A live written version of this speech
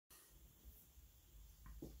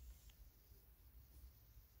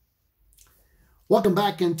Welcome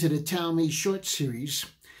back into the Tell Me Short series,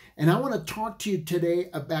 and I want to talk to you today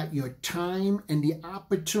about your time and the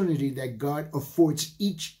opportunity that God affords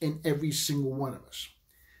each and every single one of us.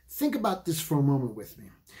 Think about this for a moment with me.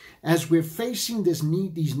 As we're facing these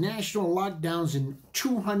national lockdowns in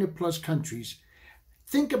 200 plus countries,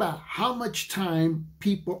 think about how much time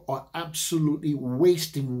people are absolutely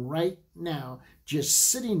wasting right now just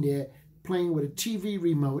sitting there playing with a TV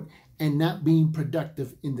remote and not being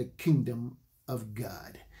productive in the kingdom of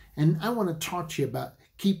God. And I want to talk to you about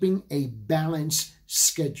keeping a balanced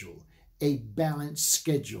schedule,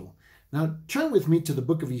 Now, turn with me to the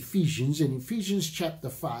book of Ephesians, in Ephesians chapter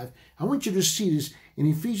 5. I want you to see this in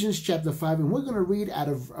Ephesians chapter 5, and we're going to read out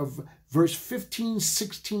of verse 15,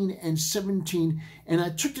 16, and 17. And I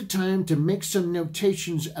took the time to make some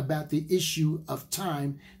notations about the issue of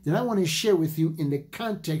time that I want to share with you in the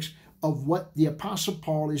context of what the Apostle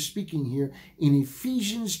Paul is speaking here in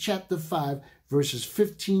Ephesians chapter 5, verses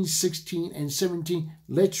 15, 16, and 17.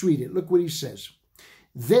 Let's read it. Look what he says.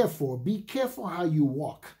 Therefore, be careful how you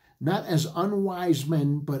walk, not as unwise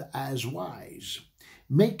men, but as wise,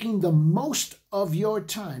 making the most of your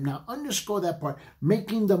time. Now, underscore that part,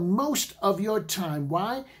 making the most of your time.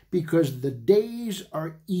 Why? Because the days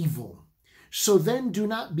are evil. So then do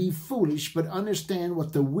not be foolish, but understand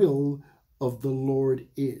what the will of the Lord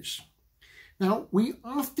is. Now, we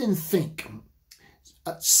often think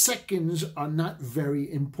seconds are not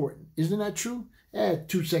very important. Isn't that true?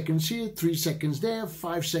 2 seconds here, 3 seconds there,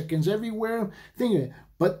 5 seconds everywhere.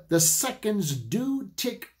 But the seconds do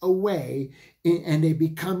tick away, and they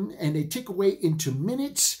tick away into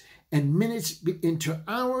minutes, and minutes into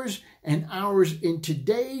hours, and hours into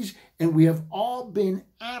days. And we have all been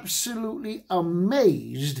absolutely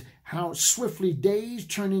amazed how swiftly days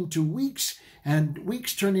turn into weeks, and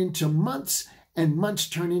weeks turn into months, and months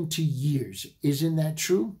turn into years. Isn't that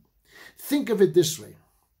true? Think of it this way.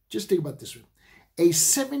 Just think about it this way. A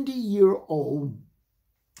 70-year-old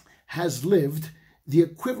has lived the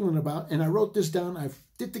equivalent about, and I wrote this down, I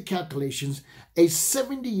did the calculations, a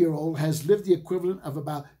 70-year-old has lived the equivalent of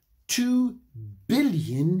about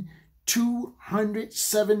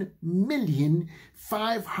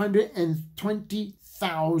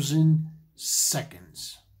 2,207,520,000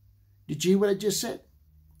 seconds. Did you hear what I just said?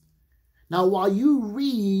 Now, while you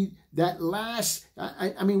read that last,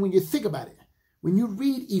 when you think about it, when you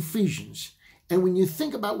read Ephesians, and when you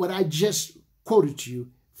think about what I just quoted to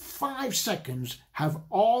you, 5 seconds have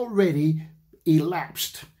already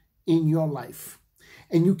elapsed in your life,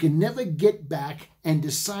 and you can never get back and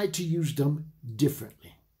decide to use them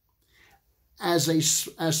differently. As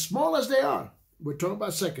small as they are, we're talking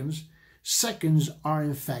about seconds. Seconds are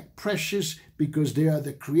in fact precious because they are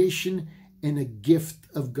the creation and a gift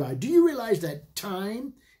of God. Do you realize that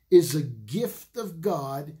time is a gift of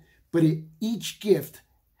God, but each gift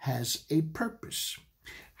has a purpose?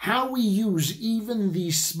 How we use even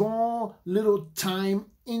these small little time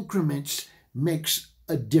increments makes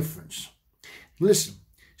a difference. Listen,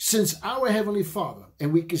 since our Heavenly Father,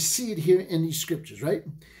 and we can see it here in these scriptures, right?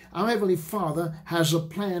 Our Heavenly Father has a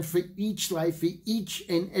plan for each life, for each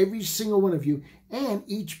and every single one of you, and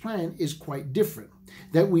each plan is quite different.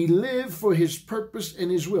 That we live for His purpose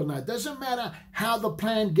and His will. Now, it doesn't matter how the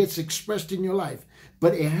plan gets expressed in your life,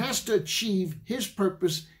 but it has to achieve His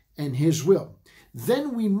purpose and His will.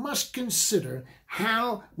 Then we must consider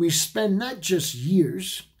how we spend not just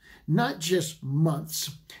years, not just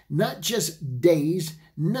months, not just days,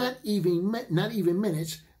 not even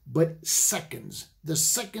minutes, but seconds. The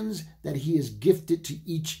seconds that He has gifted to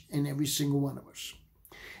each and every single one of us.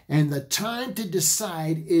 And the time to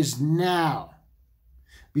decide is now,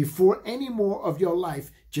 before any more of your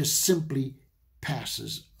life just simply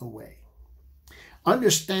passes away.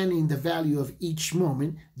 Understanding the value of each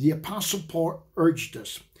moment, the Apostle Paul urged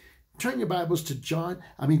us. Turn your Bibles to to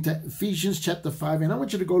Ephesians chapter 5, and I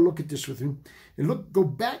want you to go look at this with me. And go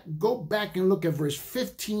back and look at verse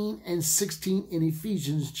 15 and 16 in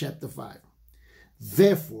Ephesians chapter 5.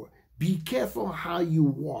 Therefore, be careful how you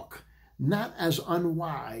walk, not as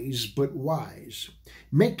unwise, but wise,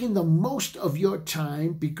 making the most of your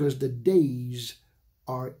time because the days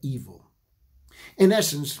are evil. In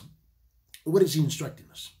essence, what is he instructing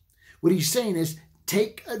us? What he's saying is,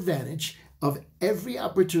 take advantage of every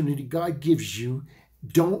opportunity God gives you.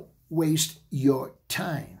 Don't waste your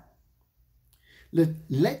time.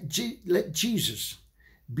 Let Jesus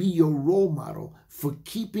be your role model for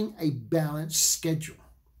keeping a balanced schedule.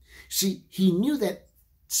 See, he knew that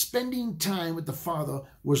spending time with the Father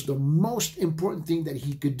was the most important thing that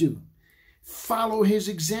he could do. Follow his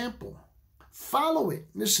example. Follow it,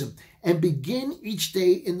 listen, and begin each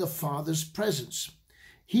day in the Father's presence.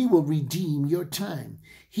 He will redeem your time.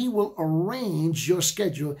 He will arrange your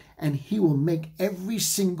schedule, and He will make every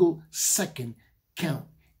single second count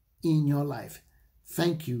in your life.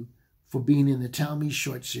 Thank you for being in the Tell Me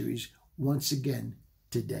Short series once again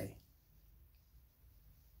today.